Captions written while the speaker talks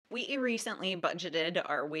We recently budgeted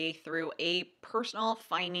our way through a personal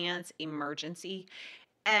finance emergency,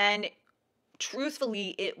 and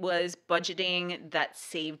truthfully, it was budgeting that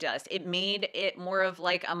saved us. It made it more of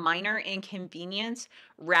like a minor inconvenience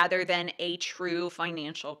rather than a true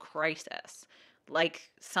financial crisis,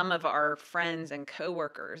 like some of our friends and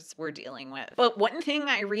coworkers were dealing with. But one thing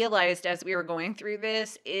I realized as we were going through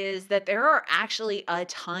this is that there are actually a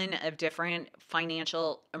ton of different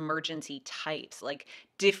financial emergency types, like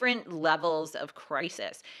different levels of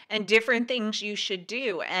crisis and different things you should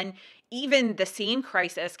do. And even the same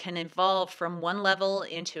crisis can evolve from one level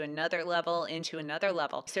into another level into another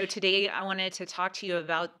level. So today I wanted to talk to you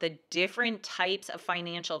about the different types of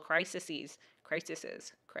financial crises.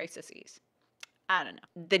 I don't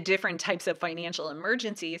know, the different types of financial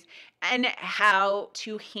emergencies and how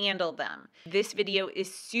to handle them. This video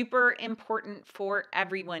is super important for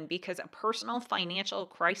everyone because a personal financial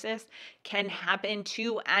crisis can happen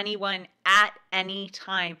to anyone at any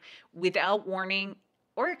time without warning,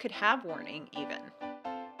 or it could have warning even.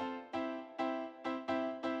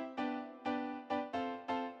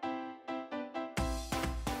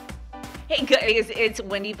 Hey guys, it's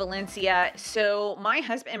Wendy Valencia. So my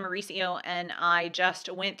husband Mauricio and I just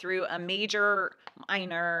went through a major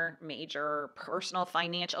personal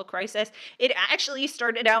financial crisis. It actually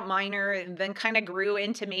started out minor, then kind of grew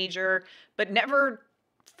into major, but never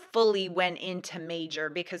fully went into major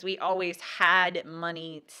because we always had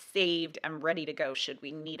money saved and ready to go should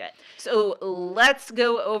we need it. So let's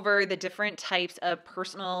go over the different types of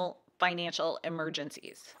personal financial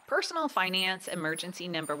emergencies. Personal finance emergency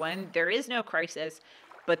number one, there is no crisis,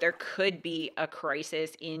 but there could be a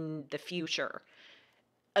crisis in the future.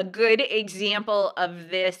 A good example of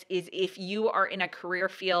this is if you are in a career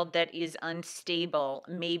field that is unstable,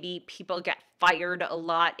 maybe people get fired a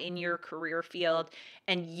lot in your career field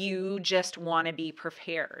and you just want to be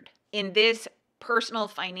prepared. In this personal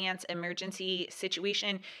finance emergency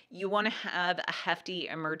situation, you want to have a hefty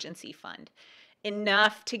emergency fund,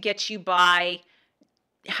 enough to get you by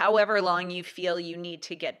however long you feel you need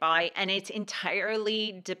to get by, and it's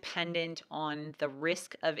entirely dependent on the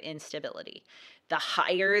risk of instability. The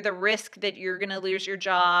higher the risk that you're going to lose your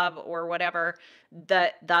job or whatever,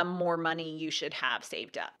 the more money you should have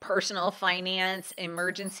saved up. Personal finance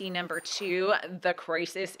emergency number two, the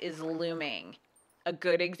crisis is looming. A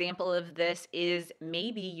good example of this is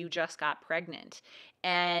maybe you just got pregnant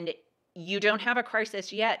and you don't have a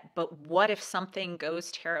crisis yet, but what if something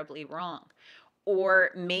goes terribly wrong? Or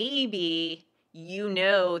maybe you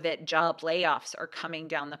know that job layoffs are coming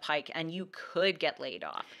down the pike and you could get laid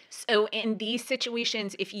off. So in these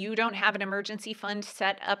situations, if you don't have an emergency fund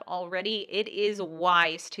set up already, it is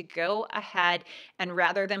wise to go ahead and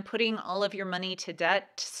rather than putting all of your money to debt,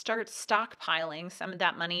 start stockpiling some of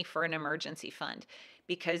that money for an emergency fund.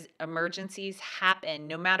 Because emergencies happen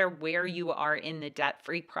no matter where you are in the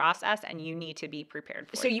debt-free process, and you need to be prepared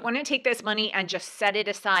for it. So you want to take this money and just set it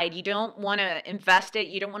aside. You don't want to invest it.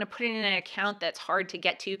 You don't want to put it in an account that's hard to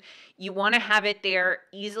get to. You want to have it there,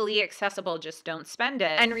 easily accessible. Just don't spend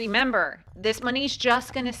it. And remember, this money's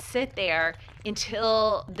just going to sit there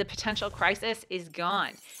until the potential crisis is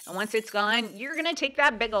gone. And once it's gone, you're going to take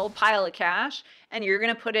that big old pile of cash and you're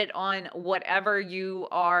going to put it on whatever you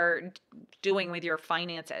are doing with your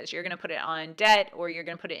finances. You're going to put it on debt, or you're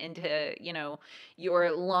going to put it into,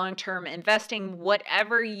 your long-term investing,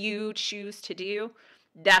 whatever you choose to do.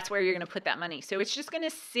 That's where you're going to put that money. So it's just going to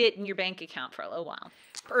sit in your bank account for a little while.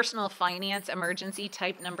 Personal finance emergency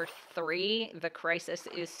type number three, the crisis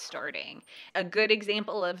is starting. A good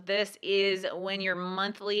example of this is when your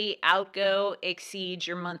monthly outgo exceeds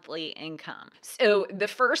your monthly income. So the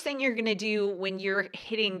first thing you're going to do when you're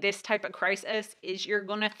hitting this type of crisis is you're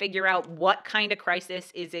going to figure out what kind of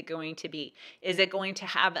crisis is it going to be. Is it going to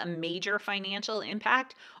have a major financial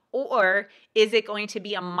impact? Or is it going to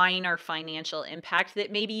be a minor financial impact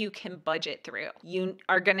that maybe you can budget through? You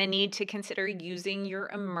are going to need to consider using your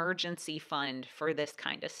emergency fund for this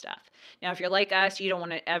kind of stuff. Now, if you're like us, you don't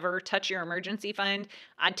want to ever touch your emergency fund.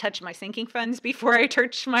 I'd touch my sinking funds before I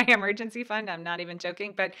touch my emergency fund. I'm not even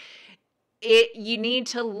joking, but you need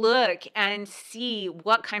to look and see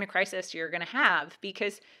what kind of crisis you're going to have,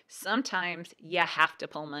 because sometimes you have to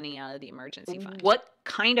pull money out of the emergency fund. What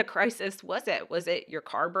kind of crisis was it? Was it your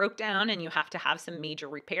car broke down and you have to have some major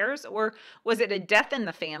repairs? Or was it a death in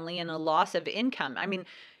the family and a loss of income? I mean,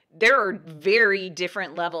 there are very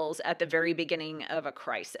different levels at the very beginning of a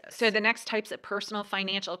crisis. So the next types of personal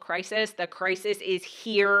financial crisis, the crisis is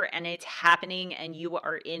here and it's happening and you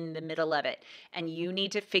are in the middle of it and you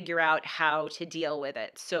need to figure out how to deal with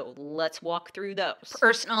it. So let's walk through those.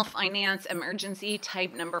 Personal finance emergency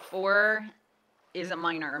type number four, is a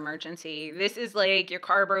minor emergency. This is like your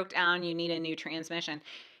car broke down, you need a new transmission.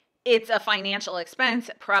 It's a financial expense,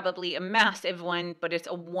 probably a massive one, but it's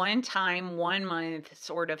a one-time, 1 month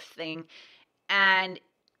sort of thing. And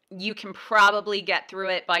you can probably get through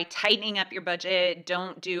it by tightening up your budget.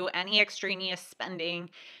 Don't do any extraneous spending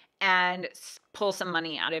and pull some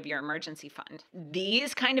money out of your emergency fund.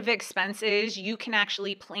 These kind of expenses you can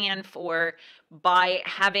actually plan for by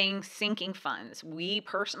having sinking funds. We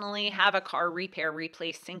personally have a car repair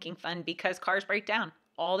replace sinking fund because cars break down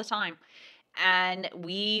all the time, and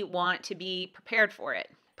we want to be prepared for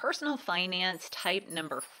it. Personal finance type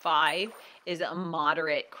number 5 is a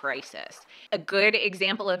moderate crisis. A good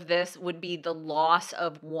example of this would be the loss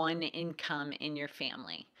of one income in your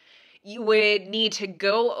family. You would need to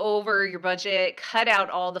go over your budget, cut out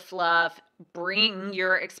all the fluff, bring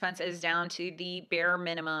your expenses down to the bare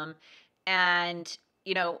minimum, and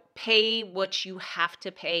pay what you have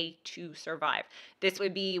to pay to survive. This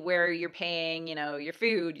would be where you're paying, your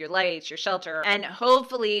food, your lights, your shelter, and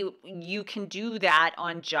hopefully you can do that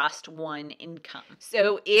on just one income.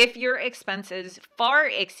 So if your expenses far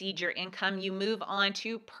exceed your income, you move on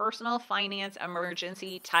to personal finance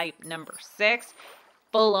emergency type number 6.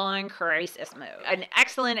 Full-on crisis mode. An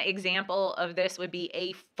excellent example of this would be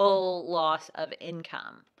a full loss of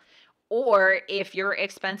income, or if your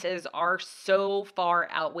expenses are so far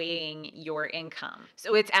outweighing your income.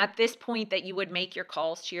 So it's at this point that you would make your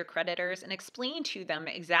calls to your creditors and explain to them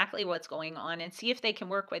exactly what's going on and see if they can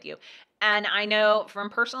work with you. And I know from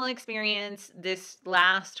personal experience this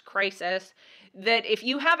last crisis that if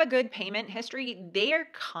you have a good payment history, they are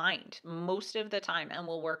kind most of the time and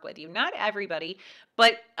will work with you. Not everybody,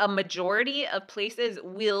 but a majority of places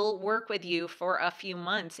will work with you for a few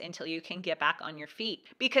months until you can get back on your feet.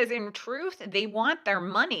 Because in truth, they want their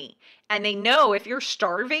money. And they know if you're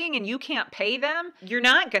starving and you can't pay them, you're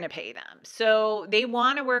not going to pay them. So they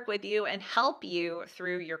want to work with you and help you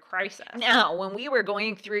through your crisis. Now, when we were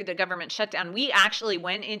going through the government shutdown, we actually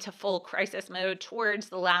went into full crisis mode towards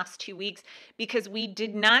the last 2 weeks because we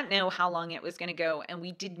did not know how long it was going to go, and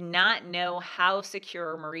we did not know how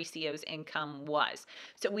secure Mauricio's income was.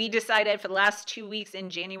 So we decided for the last 2 weeks in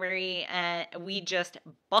January, we just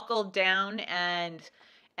buckled down and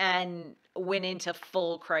went into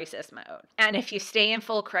full crisis mode. And if you stay in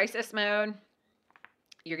full crisis mode,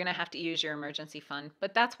 you're going to have to use your emergency fund,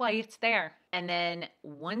 but that's why it's there. And then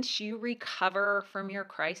once you recover from your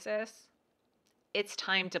crisis, it's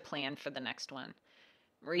time to plan for the next one.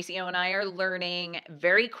 Mauricio and I are learning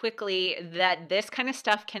very quickly that this kind of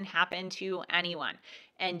stuff can happen to anyone,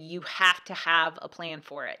 and you have to have a plan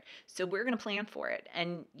for it. So we're going to plan for it,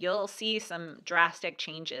 and you'll see some drastic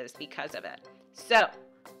changes because of it. So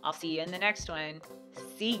I'll see you in the next one.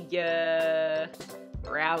 See ya.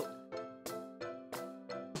 We're out.